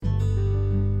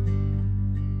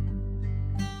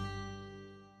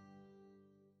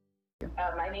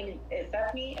My name is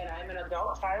Stephanie, and I'm an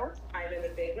adult child. I'm in the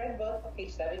Big Red Book,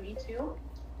 page 72.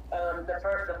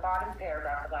 The bottom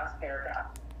paragraph, the last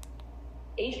paragraph.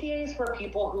 ACA is for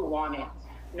people who want it,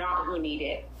 not who need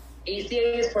it.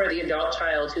 ACA is for the adult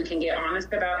child who can get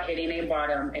honest about hitting a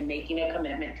bottom and making a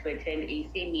commitment to attend ACA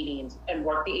meetings and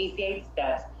work the ACA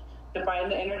steps to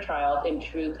find the inner child in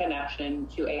true connection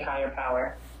to a higher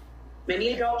power.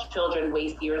 Many adult children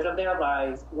waste years of their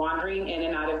lives wandering in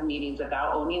and out of meetings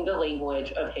without owning the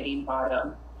language of hitting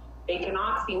bottom. They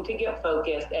cannot seem to get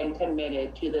focused and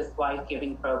committed to this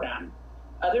life-giving program.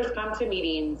 Others come to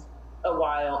meetings a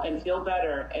while and feel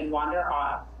better and wander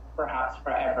off, perhaps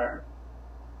forever.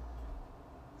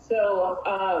 So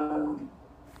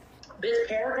this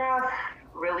paragraph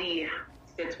really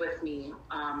sits with me.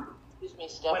 Excuse me,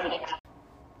 Stephanie.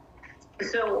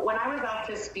 So when I was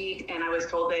asked to speak and I was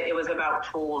told that it was about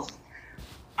tools,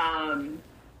 I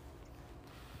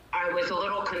was a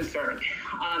little concerned.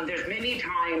 There's many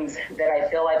times that I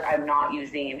feel like I'm not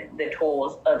using the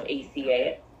tools of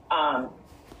ACA.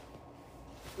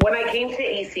 When I came to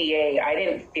ACA, I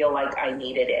didn't feel like I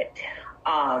needed it.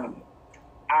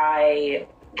 I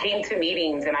came to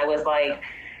meetings and I was like,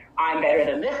 I'm better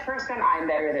than this person. I'm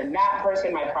better than that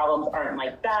person. My problems aren't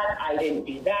like that. I didn't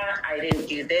do that. I didn't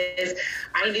do this.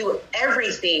 I knew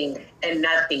everything and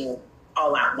nothing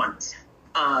all at once.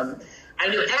 I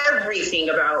knew everything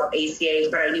about ACA,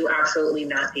 but I knew absolutely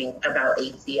nothing about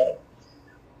ACA.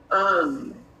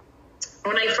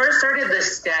 When I first started the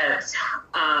steps,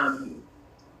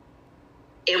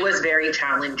 it was very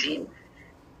challenging.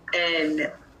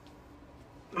 And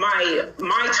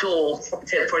my tool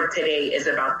for today is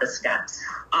about the steps.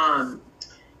 I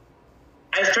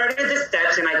started the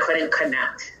steps and I couldn't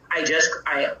connect.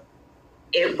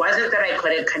 It wasn't that I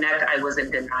couldn't connect, I was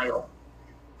in denial.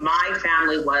 My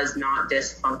family was not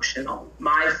dysfunctional.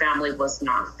 My family was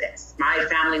not this. My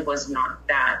family was not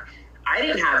that. I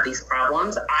didn't have these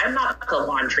problems. I'm not the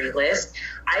laundry list.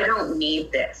 I don't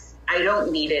need this. I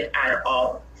don't need it at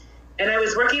all. And I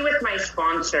was working with my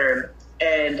sponsor,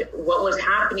 and what was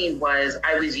happening was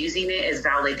I was using it as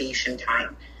validation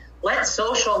time. Let's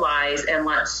socialize and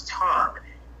let's talk.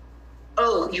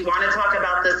 Oh, you want to talk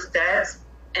about the steps?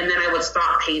 And then I would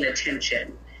stop paying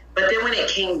attention. But then when it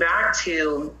came back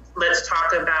to, let's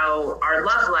talk about our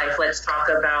love life, let's talk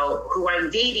about who I'm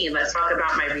dating, let's talk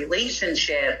about my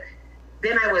relationship,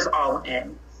 then I was all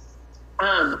in.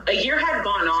 A year had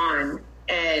gone on,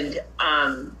 and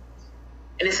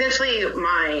essentially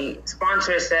my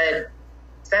sponsor said,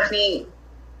 Stephanie,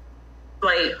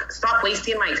 stop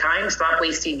wasting my time, stop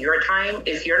wasting your time.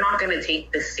 If you're not going to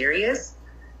take this serious,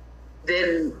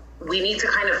 then we need to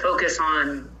kind of focus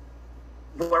on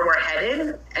where we're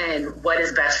headed and what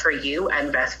is best for you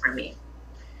and best for me.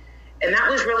 And that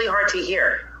was really hard to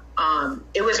hear.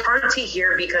 It was hard to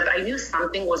hear because I knew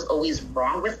something was always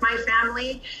wrong with my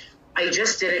family. I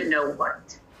just didn't know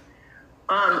what.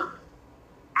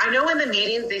 I know in the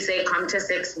meetings, they say come to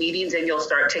 6 meetings and you'll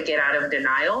start to get out of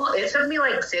denial. It took me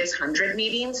like 600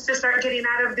 meetings to start getting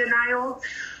out of denial.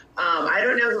 I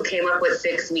don't know who came up with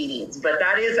 6 meetings, but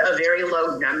that is a very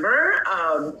low number,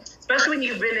 especially when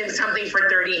you've been in something for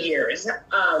 30 years.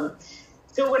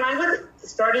 So when I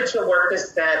started to work the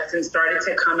steps and started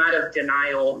to come out of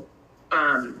denial,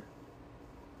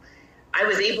 I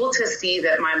was able to see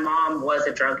that my mom was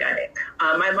a drug addict.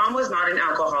 My mom was not an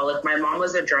alcoholic. My mom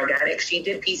was a drug addict. She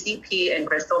did PCP and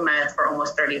crystal meth for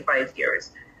almost 35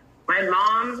 years. My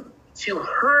mom, to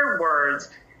her words,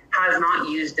 has not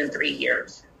used in 3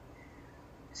 years.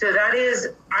 So that is,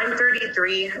 I'm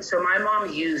 33, so my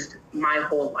mom used my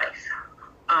whole life.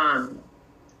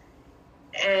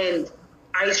 And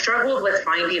I struggled with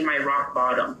finding my rock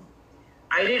bottom.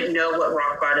 I didn't know what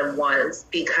rock bottom was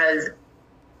because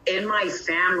in my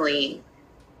family,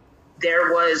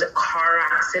 there was car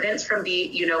accidents from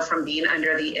being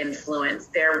under the influence.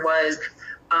 There was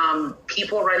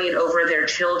people running over their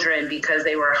children because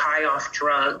they were high off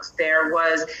drugs. There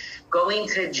was going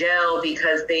to jail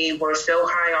because they were so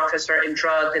high off a certain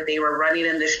drug that they were running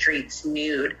in the streets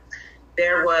nude.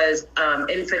 There was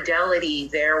infidelity.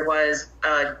 There was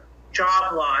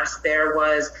job loss. There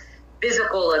was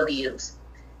physical abuse.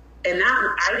 And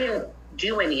that I didn't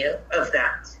do any of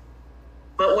that.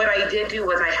 But what I did do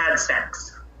was I had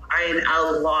sex. I had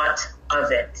a lot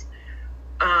of it.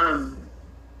 I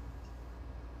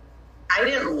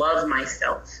didn't love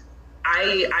myself.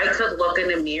 I could look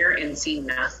in a mirror and see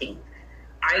nothing.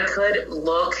 I could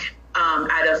look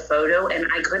at a photo and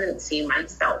I couldn't see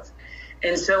myself.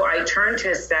 And so I turned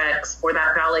to sex for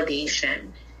that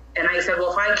validation. And I said,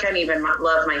 well, if I can't even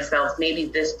love myself, maybe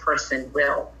this person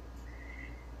will.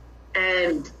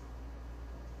 And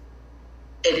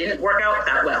it didn't work out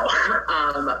that well.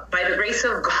 By the grace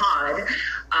of God,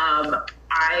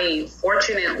 I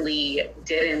fortunately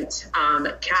didn't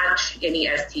catch any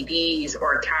STDs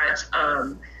or catch,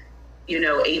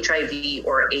 HIV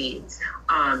or AIDS.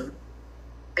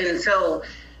 And so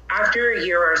after a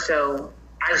year or so,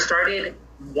 I started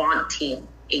wanting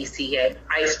ACA.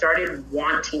 I started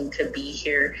wanting to be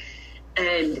here.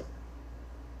 And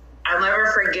I'll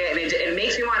never forget, and it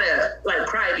makes me want to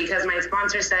cry, because my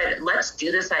sponsor said, let's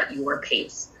do this at your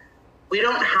pace. We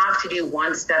don't have to do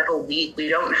one step a week. We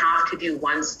don't have to do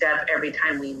one step every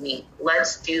time we meet.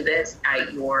 Let's do this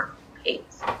at your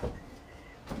pace.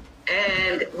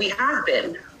 And we have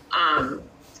been.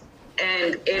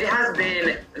 And it has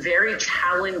been very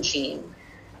challenging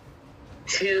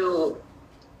to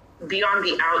be on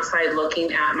the outside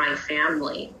looking at my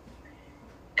family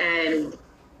and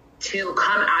to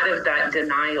come out of that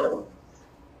denial.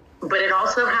 But it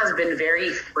also has been very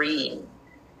freeing.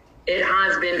 It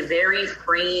has been very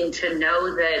freeing to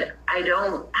know that I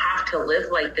don't have to live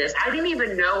like this. I didn't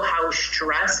even know how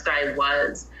stressed I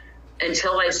was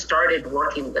until I started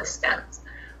working the steps.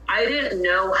 I didn't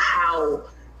know how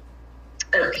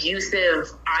abusive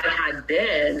I had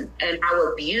been and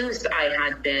how abused I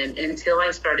had been until I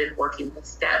started working the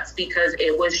steps, because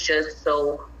it was just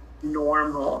so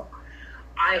normal.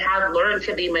 I had learned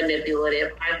to be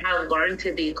manipulative. I had learned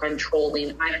to be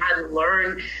controlling. I had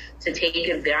learned to take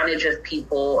advantage of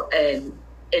people, and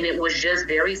it was just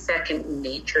very second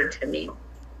nature to me.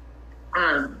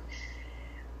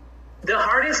 The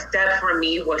hardest step for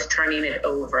me was turning it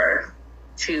over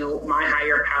to my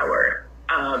higher power.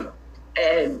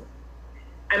 And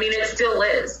I mean, it still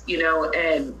is,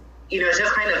 and, it's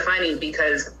just kind of funny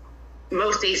because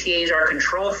most ACAs are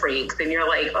control freaks, and you're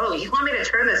like, oh, you want me to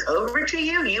turn this over to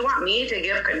you? You want me to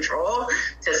give control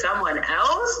to someone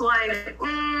else? Let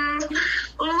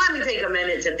me take a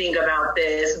minute to think about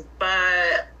this,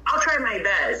 but I'll try my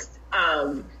best.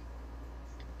 And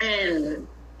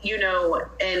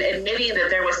admitting that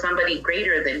there was somebody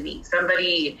greater than me,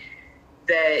 somebody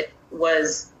that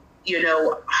was,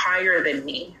 higher than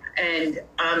me. And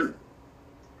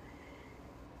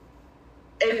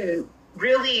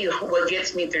really what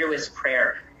gets me through is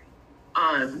prayer.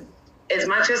 As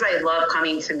much as I love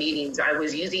coming to meetings, I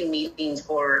was using meetings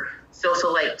for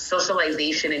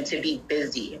socialization and to be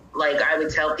busy. I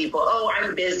would tell people, oh,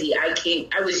 I'm busy. I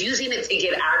can't. I was using it to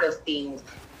get out of things,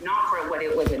 not for what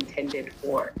it was intended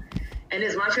for. And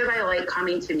as much as I like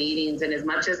coming to meetings and as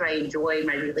much as I enjoy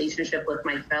my relationship with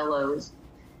my fellows,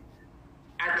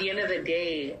 at the end of the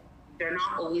day, they're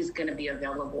not always going to be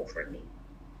available for me.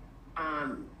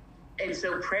 And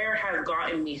so prayer has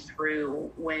gotten me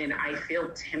through when I feel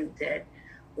tempted,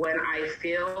 when I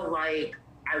feel like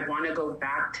I want to go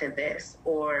back to this,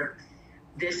 or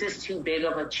this is too big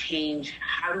of a change.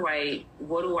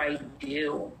 What do I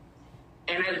do?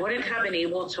 And I wouldn't have been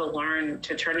able to learn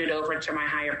to turn it over to my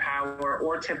higher power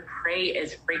or to pray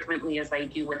as frequently as I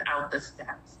do without the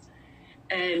steps.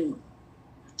 And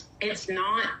it's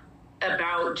not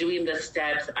about doing the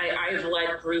steps. I've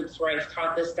led groups where I've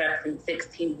taught the steps in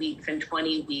 16 weeks and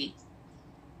 20 weeks.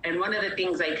 And one of the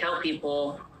things I tell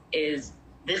people is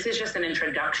this is just an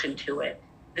introduction to it.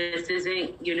 This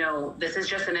isn't, this is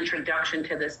just an introduction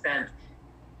to the steps.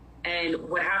 And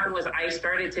what happened was I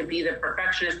started to be the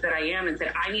perfectionist that I am and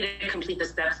said, I need to complete the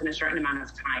steps in a certain amount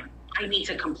of time. I need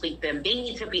to complete them. They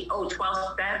need to be, 12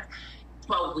 steps,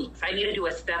 12 weeks. I need to do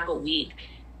a step a week.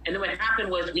 And then what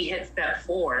happened was we hit step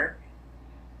 4,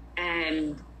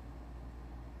 and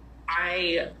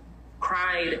I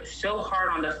cried so hard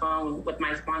on the phone with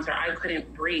my sponsor, I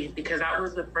couldn't breathe, because that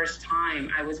was the first time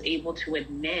I was able to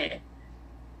admit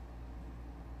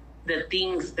the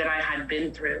things that I had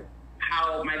been through,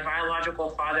 how my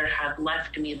biological father had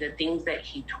left me, the things that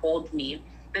he told me,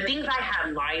 the things I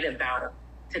had lied about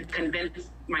to convince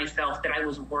myself that I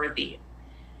was worthy.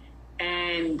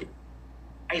 And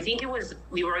I think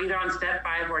we were either on step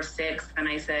 5 or 6, and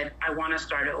I said, I want to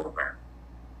start over.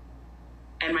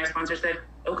 And my sponsor said,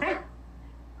 okay.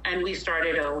 And we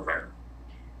started over.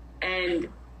 And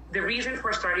the reason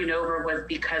for starting over was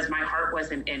because my heart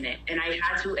wasn't in it. And I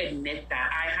had to admit that.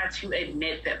 I had to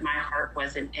admit that my heart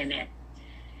wasn't in it.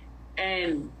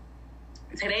 And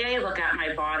today I look at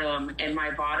my bottom, and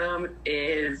my bottom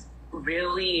is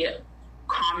really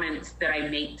comments that I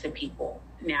make to people.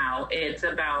 Now, it's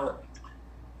about,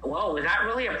 whoa, is that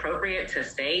really appropriate to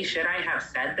say? Should I have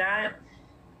said that?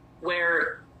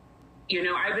 Where,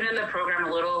 I've been in the program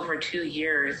a little over 2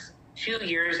 years. 2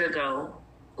 years ago,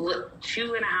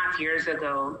 2.5 years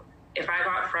ago, if I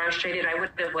got frustrated, I would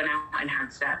have went out and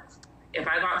had sex. If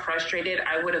I got frustrated,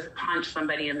 I would have punched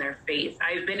somebody in their face.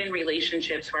 I've been in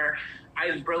relationships where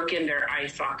I've broken their eye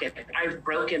socket. I've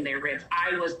broken their ribs.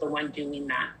 I was the one doing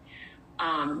that.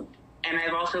 And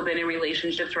I've also been in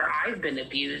relationships where I've been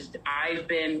abused. I've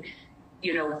been,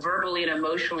 verbally and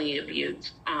emotionally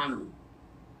abused. And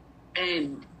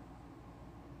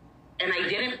I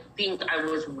didn't think I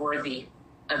was worthy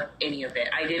of any of it.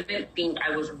 I didn't think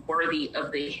I was worthy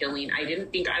of the healing. I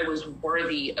didn't think I was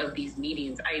worthy of these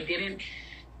meetings. I didn't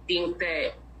think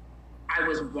that I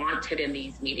was wanted in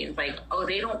these meetings. Like, oh,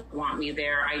 they don't want me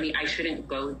there. I shouldn't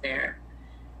go there.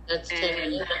 That's and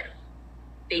terrible.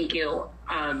 Thank you.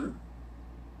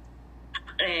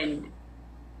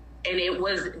 And it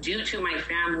was due to my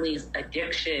family's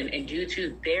addiction and due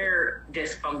to their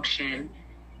dysfunction.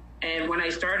 And when I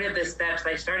started the steps,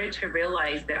 I started to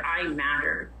realize that I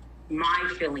mattered.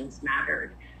 My feelings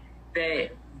mattered. That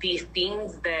these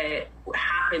things that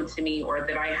happened to me or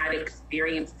that I had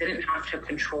experienced didn't have to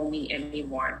control me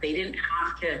anymore. They didn't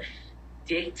have to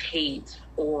dictate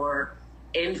or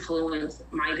influence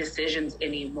my decisions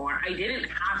anymore. I didn't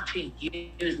have to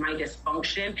use my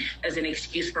dysfunction as an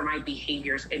excuse for my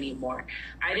behaviors anymore.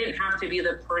 I didn't have to be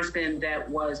the person that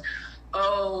was,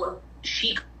 oh,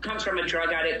 she comes from a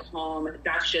drug addict home.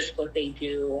 That's just what they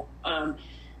do.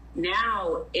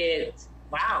 Now it's,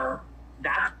 wow,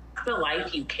 that's the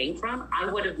life you came from. I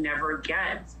would have never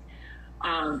guessed.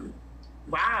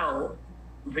 Wow,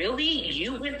 really?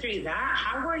 You went through that?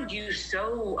 How are you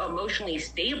so emotionally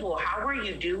stable? How are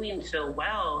you doing so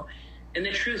well? And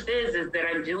the truth is that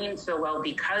I'm doing so well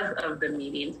because of the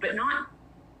meetings, but not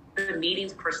the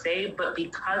meetings per se, but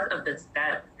because of the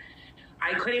steps.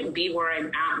 I couldn't be where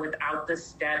I'm at without the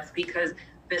steps, because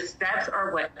the steps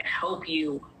are what help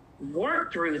you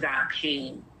work through that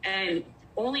pain. And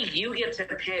only you get to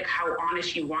pick how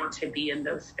honest you want to be in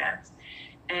those steps.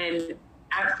 And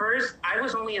at first, I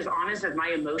was only as honest as my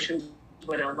emotions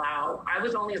would allow. I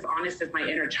was only as honest as my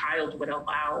inner child would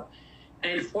allow.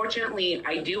 And fortunately,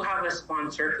 I do have a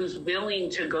sponsor who's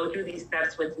willing to go through these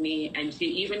steps with me and to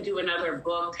even do another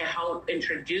book to help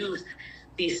introduce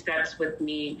these steps with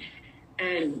me.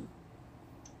 And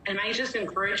I just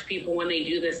encourage people when they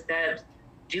do the steps,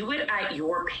 do it at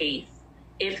your pace.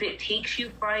 If it takes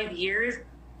you 5 years,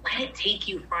 let it take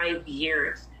you 5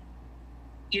 years.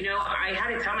 I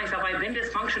had to tell myself, I've been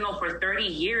dysfunctional for 30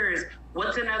 years.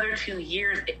 What's another 2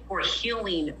 years for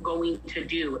healing going to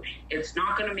do? It's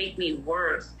not going to make me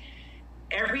worse.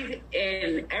 Everything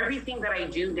that I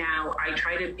do now, I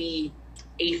try to be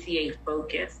ACA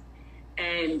focused.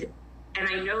 And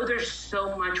I know there's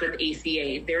so much with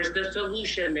ACA. There's the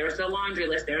solution, there's the laundry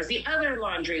list, there's the other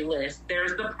laundry list,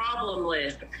 there's the problem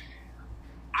list.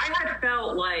 I had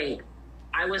felt like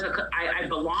I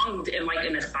belonged in like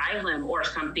an asylum or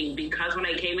something, because when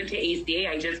I came into ACA,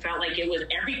 I just felt like it was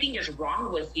everything is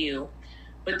wrong with you.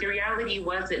 But the reality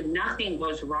was that nothing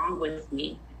was wrong with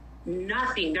me.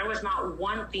 Nothing. There was not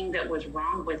one thing that was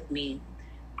wrong with me.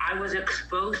 I was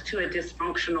exposed to a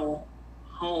dysfunctional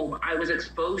home. I was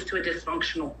exposed to a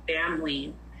dysfunctional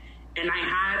family. And I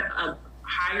had a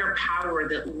higher power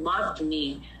that loved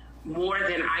me more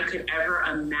than I could ever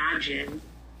imagine.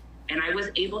 And I was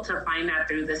able to find that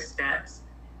through the steps.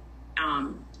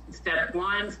 Step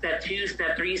 1, step 2,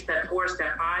 step 3, step 4,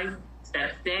 step 5,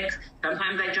 step 6.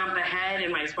 Sometimes I jump ahead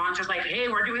and my sponsor's like, hey,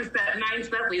 we're doing step 9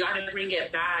 stuff. We got to bring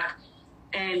it back.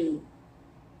 And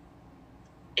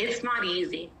it's not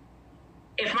easy.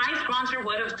 If my sponsor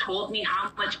would have told me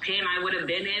how much pain I would have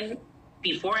been in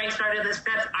before I started the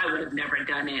steps, I would have never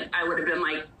done it. I would have been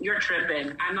like, you're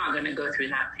tripping. I'm not going to go through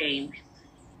that pain.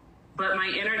 But my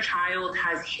inner child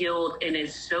has healed and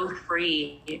is so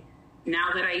free now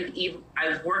that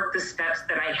I've worked the steps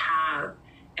that I have,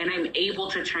 and I'm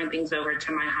able to turn things over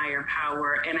to my higher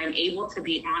power, and I'm able to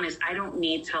be honest. I don't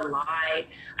need to lie.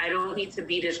 I don't need to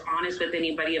be dishonest with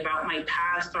anybody about my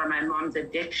past or my mom's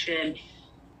addiction,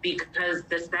 because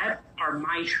the steps are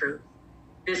my truth.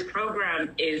 This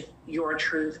program is your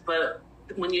truth. But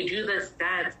when you do the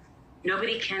steps,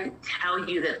 nobody can tell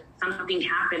you that something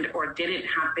happened or didn't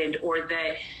happen, or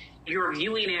that you're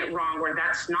viewing it wrong, or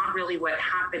that's not really what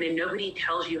happened. And nobody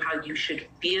tells you how you should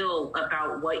feel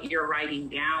about what you're writing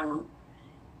down.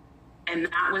 And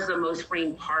that was the most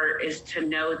freeing part, is to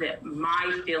know that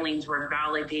my feelings were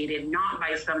validated, not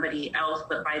by somebody else,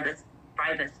 but by the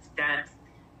steps.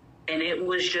 And it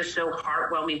was just so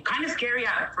heartwarming, kind of scary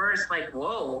at first, like,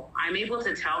 whoa, I'm able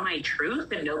to tell my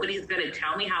truth and nobody's going to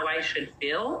tell me how I should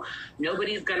feel.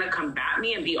 Nobody's going to combat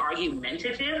me and be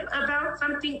argumentative about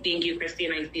something. Thank you,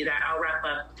 Christine. I see that. I'll wrap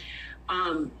up.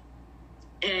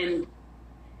 And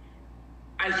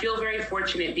I feel very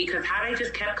fortunate because had I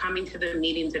just kept coming to the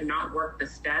meetings and not worked the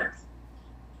steps,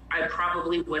 I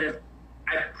probably would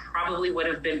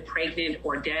have been pregnant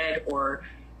or dead or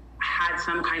had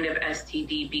some kind of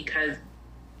STD, because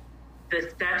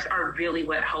the steps are really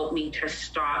what helped me to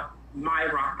stop my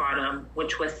rock bottom,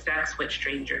 which was sex with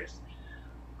strangers.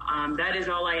 That is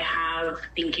all I have.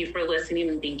 Thank you for listening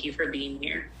and thank you for being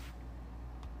here.